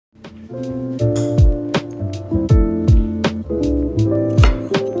I'm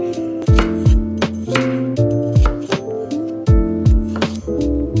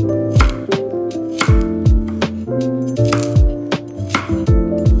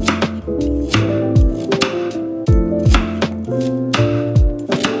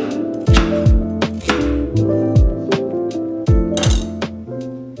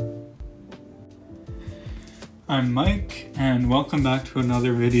Mike, and welcome back to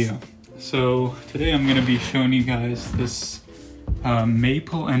another video. So today I'm going to be showing you guys this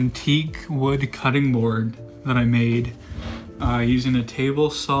maple and teak wood cutting board that I made using a table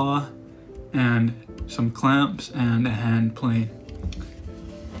saw and some clamps and a hand plane.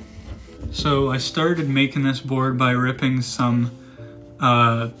 So I started making this board by ripping some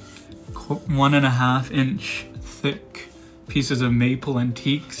 1.5 inch thick pieces of maple and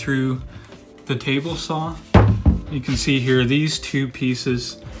teak through the table saw. You can see here, these two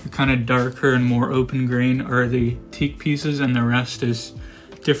pieces are kind of darker and more open grain are the teak pieces, and the rest is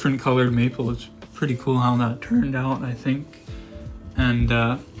different colored maple. It's pretty cool how that turned out, I think.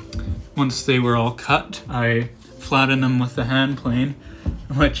 And once they were all cut, I flattened them with the hand plane,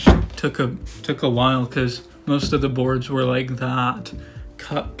 which took a while because most of the boards were like that,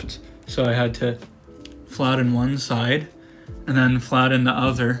 cupped. So I had to flatten one side and then flatten the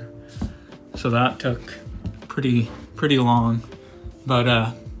other. So that took pretty long, but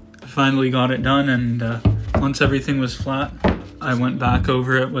I finally got it done, and once everything was flat, I went back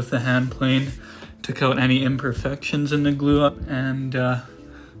over it with the hand plane, took out any imperfections in the glue up, and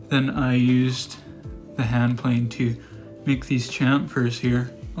then I used the hand plane to make these chamfers here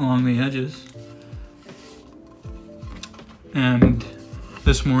along the edges. And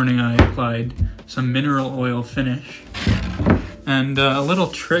this morning I applied some mineral oil finish. And a little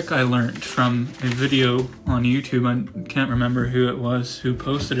trick I learned from a video on YouTube, I can't remember who it was who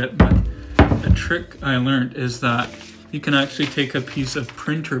posted it, but a trick I learned is that you can actually take a piece of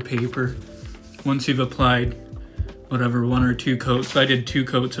printer paper once you've applied whatever, 1 or 2 coats. I did 2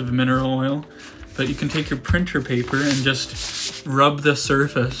 coats of mineral oil, but you can take your printer paper and just rub the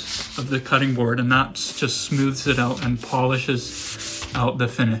surface of the cutting board, and that just smooths it out and polishes out the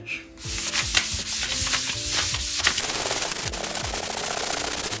finish.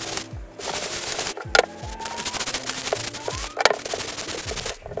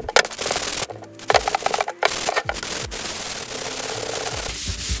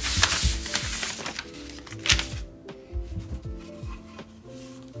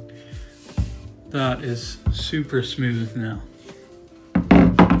 That is super smooth now.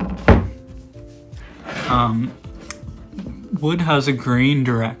 Wood has a grain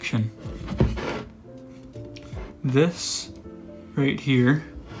direction. This right here,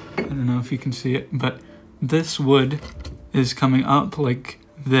 I don't know if you can see it, but this wood is coming up like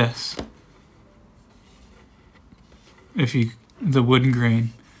this. The wood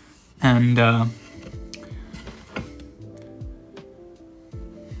grain. And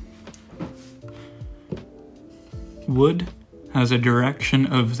wood has a direction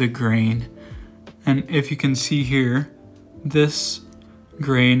of the grain, and if you can see here, this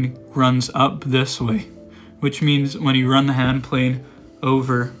grain runs up this way, which means when you run the hand plane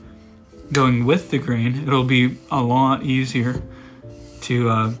over going with the grain, it'll be a lot easier to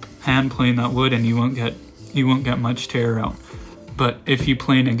hand plane that wood, and you won't get much tear out. But if you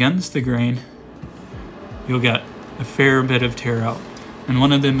plane against the grain, you'll get a fair bit of tear out. And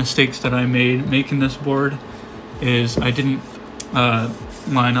one of the mistakes that I made making this board is I didn't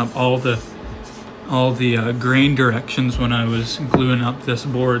line up all the grain directions when I was gluing up this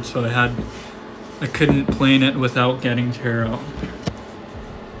board, so I couldn't plane it without getting tear out.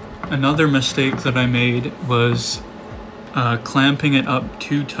 Another mistake that I made was clamping it up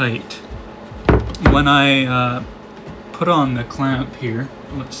too tight. When I put on the clamp here,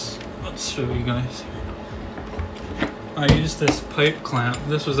 let's show you guys. I used this pipe clamp.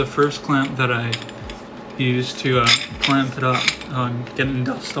 This was the first clamp that I used to clamp it up. Oh, I'm getting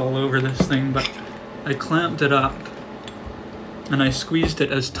dust all over this thing, but I clamped it up and I squeezed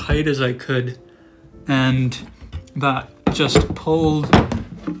it as tight as I could, and that just pulled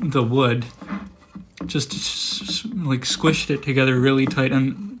the wood, just like squished it together really tight,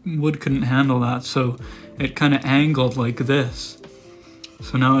 and wood couldn't handle that, so it kind of angled like this.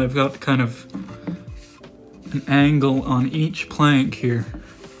 So now I've got kind of an angle on each plank here.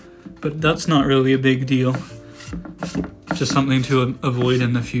 But that's not really a big deal, just something to avoid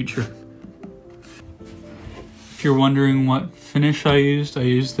in the future. If you're wondering what finish I used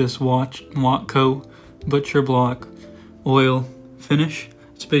this Watco Butcher Block oil finish.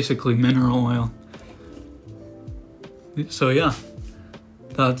 It's basically mineral oil. So yeah,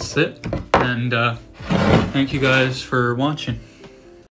 that's it. And thank you guys for watching.